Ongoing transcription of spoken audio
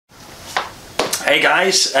Hey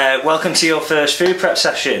guys, welcome to your first food prep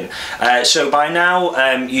session. So by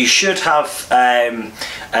now you should have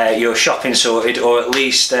your shopping sorted, or at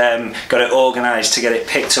least got it organised to get it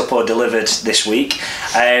picked up or delivered this week.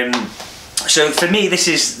 So for me, this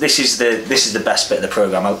is the best bit of the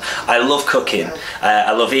programme. I love cooking,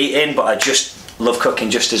 I love eating, but I just love cooking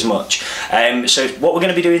just as much. So what we're going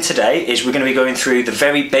to be doing today is we're going to be going through the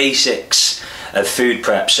very basics of food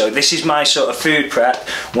prep. So this is my sort of food prep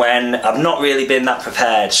when I've not really been that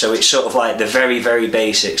prepared, so it's sort of like the very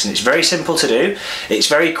basics, and it's very simple to do, it's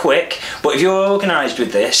very quick, but if you're organised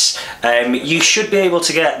with this, you should be able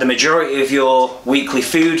to get the majority of your weekly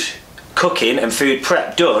food cooking and food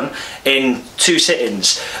prep done in 2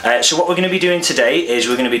 sittings. So what we're going to be doing today is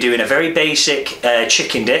we're going to be doing a very basic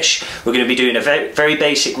chicken dish, we're going to be doing a very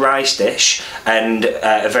basic rice dish, and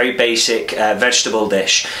a very basic vegetable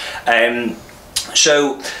dish.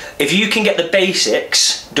 So if you can get the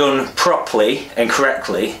basics done properly and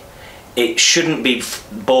correctly, it shouldn't be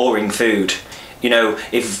boring food. You know,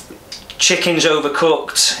 if chicken's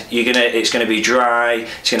overcooked, it's gonna be dry,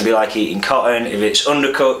 it's gonna be like eating cotton. If it's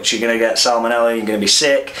undercooked, you're gonna get salmonella, you're gonna be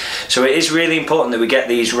sick. So it is really important that we get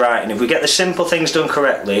these right, and if we get the simple things done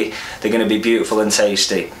correctly, they're gonna be beautiful and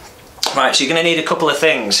tasty. Right, so you're going to need a couple of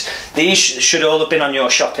things. These should all have been on your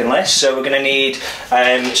shopping list. So we're going to need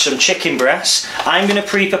some chicken breasts. I'm going to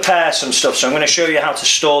pre-prepare some stuff, so I'm going to show you how to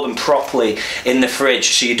store them properly in the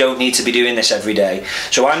fridge, so you don't need to be doing this every day.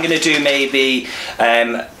 So I'm going to do maybe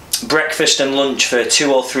breakfast and lunch for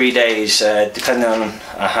 2 or 3 days, depending on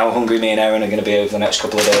how hungry me and Erin are going to be over the next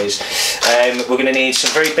couple of days. We're going to need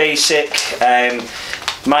some very basic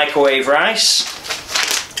microwave rice.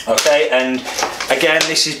 Okay, and again,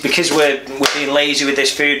 this is because we're being lazy with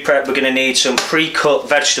this food prep. We're going to need some pre-cut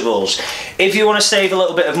vegetables. If you want to save a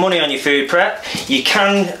little bit of money on your food prep, you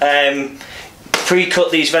can pre-cut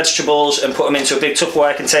these vegetables and put them into a big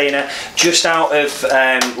Tupperware container, just out of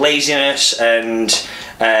laziness, and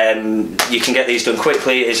you can get these done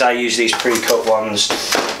quickly, as I use these pre-cut ones.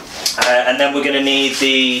 And then we're going to need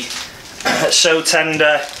the So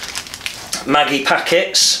Tender Maggi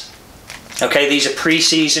packets. Okay, these are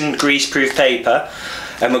pre-seasoned greaseproof paper,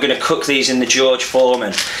 and we're going to cook these in the George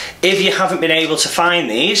Foreman. If you haven't been able to find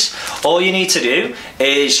these, all you need to do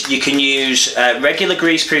is you can use regular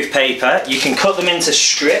greaseproof paper. You can cut them into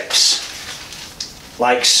strips,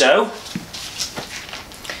 like so.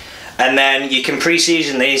 And then you can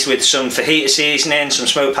pre-season these with some fajita seasoning, some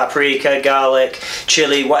smoked paprika, garlic,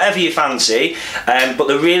 chili, whatever you fancy. But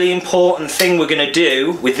the really important thing we're going to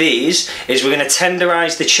do with these is we're going to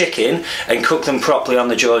tenderise the chicken and cook them properly on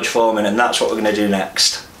the George Foreman, and that's what we're going to do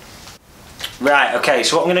next. Right, okay,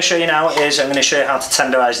 so what I'm going to show you now is I'm going to show you how to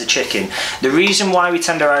tenderise the chicken. The reason why we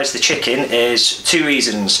tenderise the chicken is 2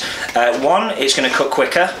 reasons. One, it's going to cook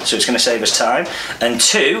quicker, so it's going to save us time. And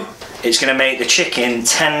 2, it's going to make the chicken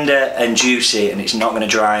tender and juicy, and it's not going to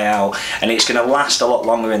dry out, and it's going to last a lot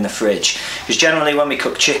longer in the fridge. Because generally when we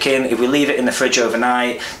cook chicken, if we leave it in the fridge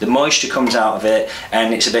overnight, the moisture comes out of it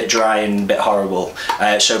and it's a bit dry and a bit horrible.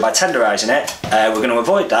 So by tenderising it, we're going to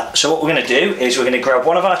avoid that. So what we're going to do is we're going to grab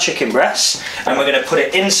one of our chicken breasts and we're going to put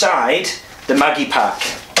it inside the Maggi pack.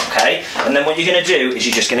 Okay, and then what you're going to do is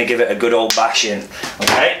you're just going to give it a good old bashing.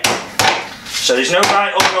 Okay, so there's no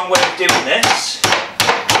right or wrong way of doing this.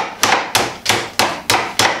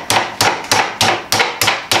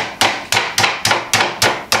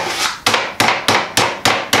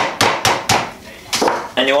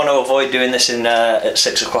 And you want to avoid doing this at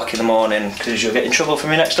 6 o'clock in the morning, because you'll get in trouble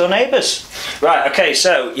from your next door neighbours. Right, okay,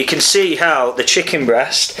 so you can see how the chicken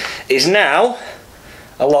breast is now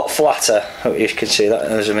a lot flatter. Hope you can see that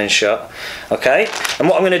as I'm in shot. Okay, and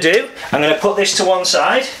what I'm going to do, I'm going to put this to one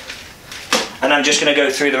side, and I'm just going to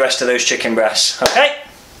go through the rest of those chicken breasts. Okay.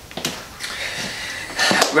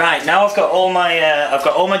 Right, now I've got all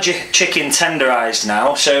my chicken tenderised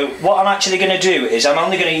now. So what I'm actually going to do is I'm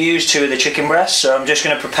only going to use 2 of the chicken breasts. So I'm just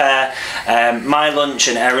going to prepare my lunch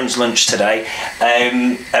and Erin's lunch today.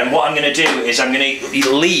 And what I'm going to do is I'm going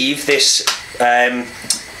to leave this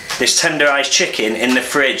this tenderised chicken in the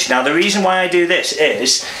fridge. Now the reason why I do this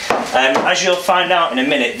is, as you'll find out in a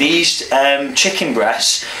minute, these chicken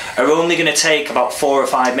breasts are only going to take about 4 or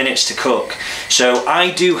 5 minutes to cook. So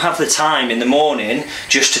I do have the time in the morning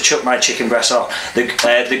just to chuck my chicken breasts off. They're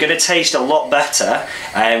going to taste a lot better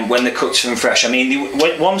when they're cooked from fresh. I mean,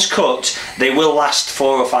 once cooked, they will last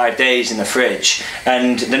 4 or 5 days in the fridge,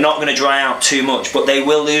 and they're not going to dry out too much, but they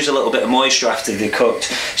will lose a little bit of moisture after they're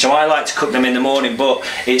cooked. So I like to cook them in the morning, but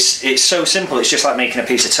it's so simple. It's just like making a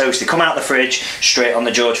piece of toast. They come out of the fridge straight on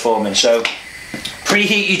the George Foreman. So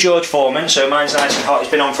preheat your George Foreman, so mine's nice and hot, it's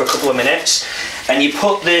been on for a couple of minutes, and you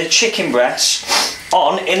put the chicken breasts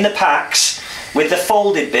on in the packs with the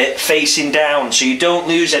folded bit facing down, so you don't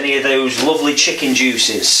lose any of those lovely chicken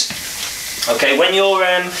juices. Okay, when you're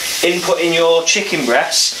inputting your chicken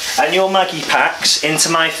breasts and your Maggi packs into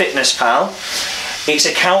MyFitnessPal, it's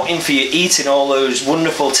accounting for you eating all those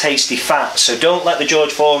wonderful tasty fats, so don't let the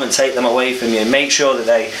George Foreman take them away from you. Make sure that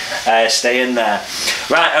they stay in there.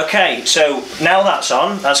 Right, okay, so now that's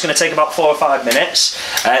on. That's going to take about 4 or 5 minutes.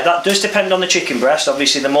 That does depend on the chicken breast.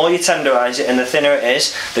 Obviously, the more you tenderise it and the thinner it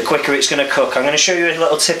is, the quicker it's going to cook. I'm going to show you a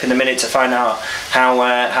little tip in a minute to find out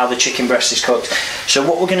how the chicken breast is cooked. So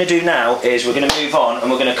what we're going to do now is we're going to move on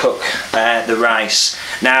and we're going to cook the rice.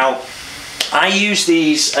 Now, I use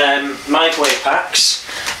these microwave packs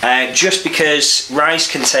just because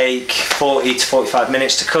rice can take 40 to 45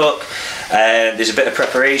 minutes to cook. There's a bit of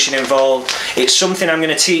preparation involved. It's something I'm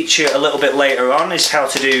going to teach you a little bit later on, is how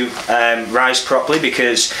to do rice properly,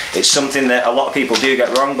 because it's something that a lot of people do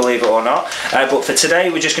get wrong, believe it or not. But for today,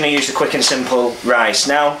 we're just going to use the quick and simple rice.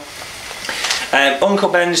 Now, Uncle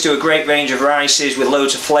Ben's do a great range of rices with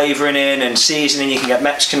loads of flavouring in and seasoning. You can get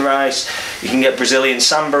Mexican rice, you can get Brazilian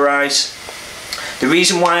samba rice. The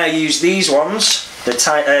reason why I use these ones,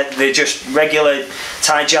 the just regular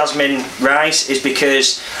Thai jasmine rice, is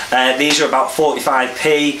because these are about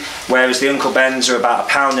 45p, whereas the Uncle Ben's are about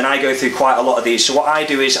 £1, and I go through quite a lot of these. So what I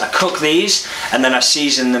do is I cook these and then I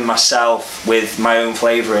season them myself with my own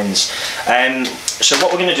flavourings. So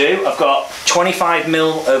what we're going to do, I've got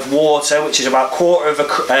 25ml of water, which is about 1/4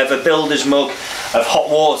 of a builder's mug of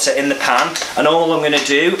hot water in the pan, and all I'm going to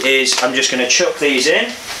do is I'm just going to chuck these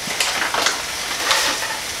in.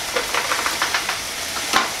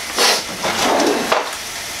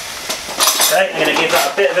 Okay, I'm going to give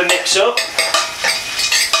that a bit of a mix up,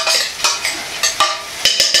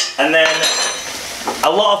 and then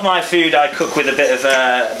a lot of my food I cook with a bit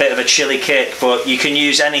of a chili kick, but you can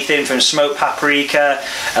use anything from smoked paprika,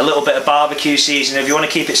 a little bit of barbecue seasoning. If you want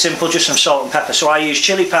to keep it simple, just some salt and pepper. So I use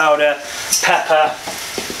chili powder, pepper,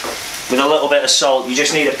 with a little bit of salt. You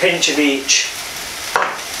just need a pinch of each.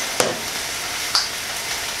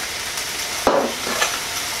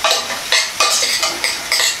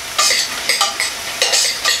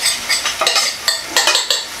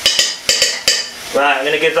 Right, I'm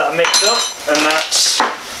going to give that a mix up, and that's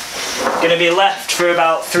going to be left for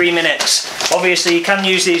about 3 minutes. Obviously you can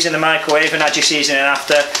use these in the microwave and add your seasoning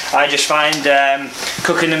after. I just find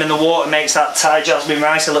cooking them in the water makes that Thai jasmine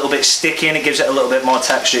rice a little bit sticky, and it gives it a little bit more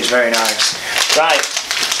texture. It's very nice. Right,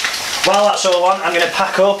 while that's all on, I'm going to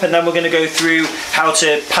pack up, and then we're going to go through how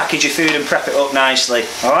to package your food and prep it up nicely.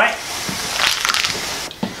 Alright?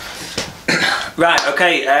 Right,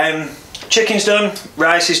 okay. Chicken's done,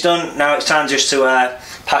 rice is done, now it's time just to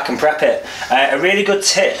pack and prep it. A really good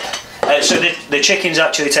tip, so the chicken's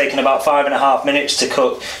actually taken about 5.5 minutes to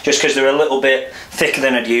cook, just because they're a little bit thicker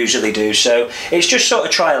than I'd usually do, so it's just sort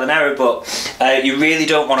of trial and error, but you really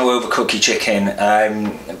don't want to overcook your chicken.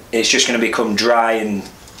 It's just going to become dry and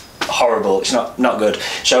horrible. It's not good.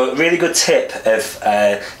 So a really good tip of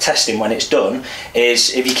testing when it's done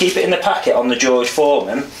is, if you keep it in the packet on the George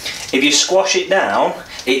Foreman, if you squash it down,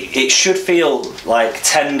 it should feel like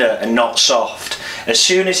tender and not soft. As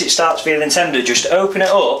soon as it starts feeling tender, just open it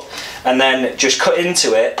up and then just cut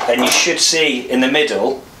into it, and you should see in the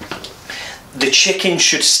middle the chicken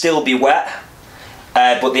should still be wet,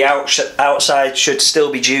 but the outside should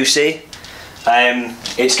still be juicy.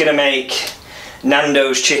 It's going to make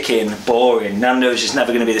Nando's chicken boring. Nando's is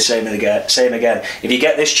never going to be the same again. If you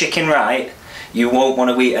get this chicken right, you won't want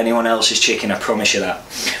to eat anyone else's chicken, I promise you that.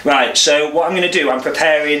 Right, so what I'm going to do, I'm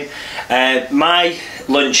preparing my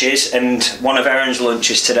lunches and one of Erin's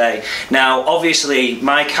lunches today. Now, obviously,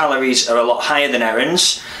 my calories are a lot higher than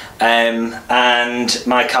Erin's, and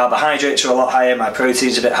my carbohydrates are a lot higher, my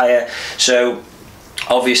protein's a bit higher, so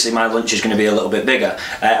obviously my lunch is going to be a little bit bigger.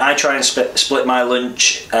 I try and split my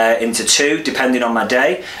lunch into 2 depending on my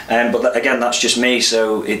day, but again, that's just me,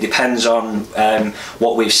 so it depends on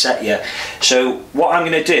what we've set here. So what I'm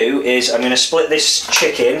going to do is I'm going to split this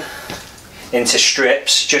chicken into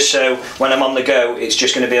strips, just so when I'm on the go it's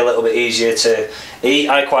just going to be a little bit easier to eat.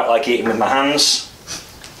 I quite like eating with my hands,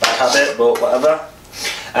 bad habit, but whatever.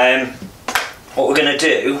 What we're going to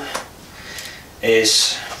do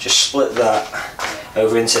is just split that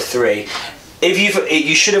over into 3.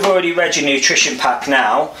 You should have already read your nutrition pack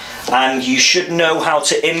now, and you should know how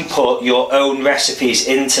to input your own recipes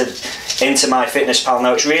into MyFitnessPal.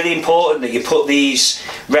 Now, it's really important that you put these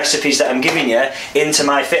recipes that I'm giving you into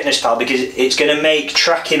MyFitnessPal, because it's going to make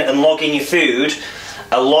tracking and logging your food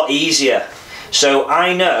a lot easier. So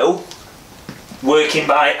I know, working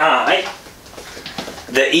by eye,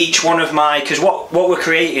 that each one of my, because what we're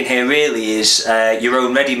creating here really is your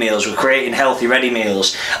own ready meals. We're creating healthy ready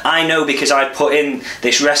meals. I know because I put in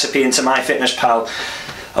this recipe into MyFitnessPal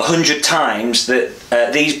 100 times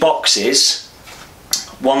that these boxes,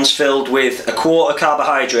 one's filled with a quart of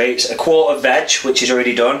carbohydrates, a quart of veg, which is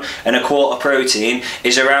already done, and a quart of protein,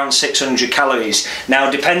 is around 600 calories.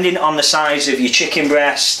 Now, depending on the size of your chicken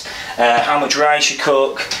breast, how much rice you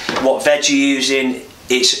cook, what veg you're using,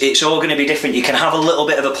 it's all going to be different. You can have a little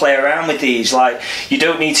bit of a play around with these. Like, you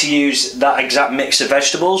don't need to use that exact mix of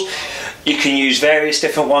vegetables. You can use various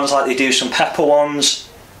different ones, like they do some pepper ones,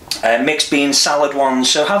 mixed bean salad ones.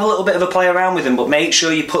 So have a little bit of a play around with them, but make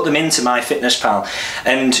sure you put them into MyFitnessPal.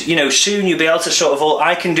 And you know, soon you'll be able to sort of,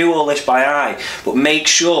 I can do all this by eye, but make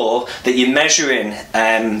sure that you're measuring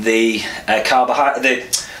the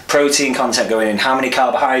protein content going in, how many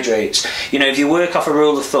carbohydrates. You know, if you work off a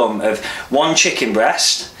rule of thumb of one chicken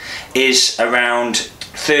breast is around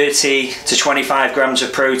 30 to 25 grams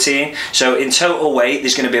of protein, so in total weight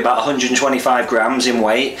there's going to be about 125 grams in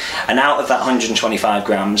weight, and out of that 125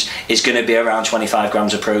 grams is going to be around 25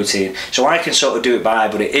 grams of protein. So I can sort of do it by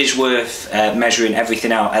eye, but it is worth measuring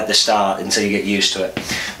everything out at the start until you get used to it.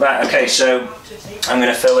 Right, okay, so I'm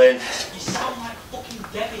going to fill in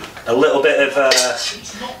a little bit of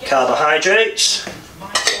carbohydrates.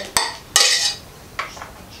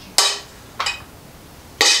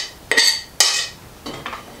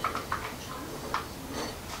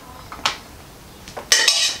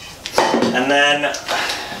 And then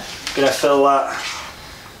I'm going to fill that.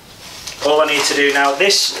 All I need to do now,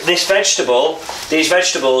 these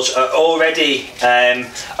vegetables are already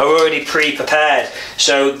pre-prepared,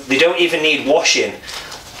 so they don't even need washing.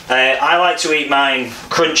 I like to eat mine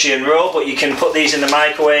crunchy and raw, but you can put these in the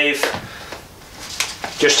microwave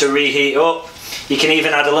just to reheat up. You can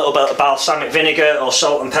even add a little bit of balsamic vinegar or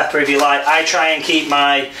salt and pepper if you like. I try and keep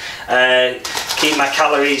my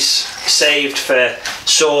calories saved for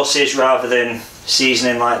sauces rather than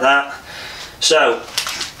seasoning like that. So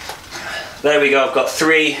there we go. I've got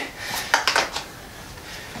 3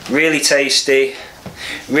 really tasty,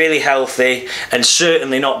 really healthy, and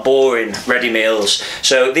certainly not boring ready meals.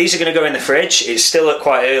 So these are going to go in the fridge. It's still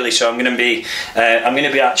quite early, so I'm going to be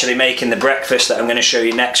actually making the breakfast that I'm going to show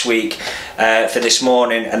you next week for this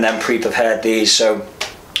morning, and then pre-prepared these. So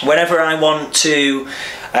whenever I want to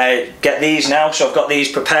get these now, so I've got these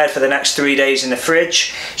prepared for the next 3 days in the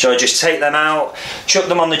fridge, so I just take them out, chuck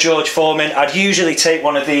them on the George Foreman. I'd usually take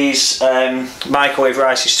one of these microwave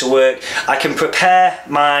rices to work. I can prepare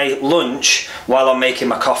my lunch while I'm making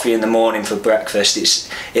my coffee in the morning for breakfast.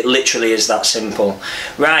 It literally is that simple.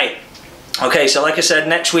 Right. Okay, so like I said,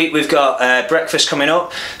 next week we've got breakfast coming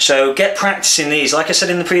up, so get practicing these. Like I said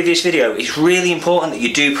in the previous video, it's really important that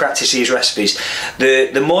you do practice these recipes.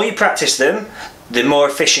 The more you practice them, the more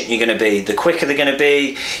efficient you're going to be, the quicker they're going to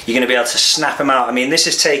be, you're going to be able to snap them out. I mean, this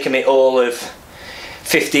has taken me all of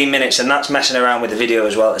 15 minutes, and that's messing around with the video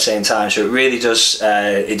as well at the same time, so it really does,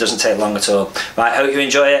 it doesn't take long at all. Right, hope you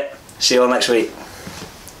enjoy it. See you all next week.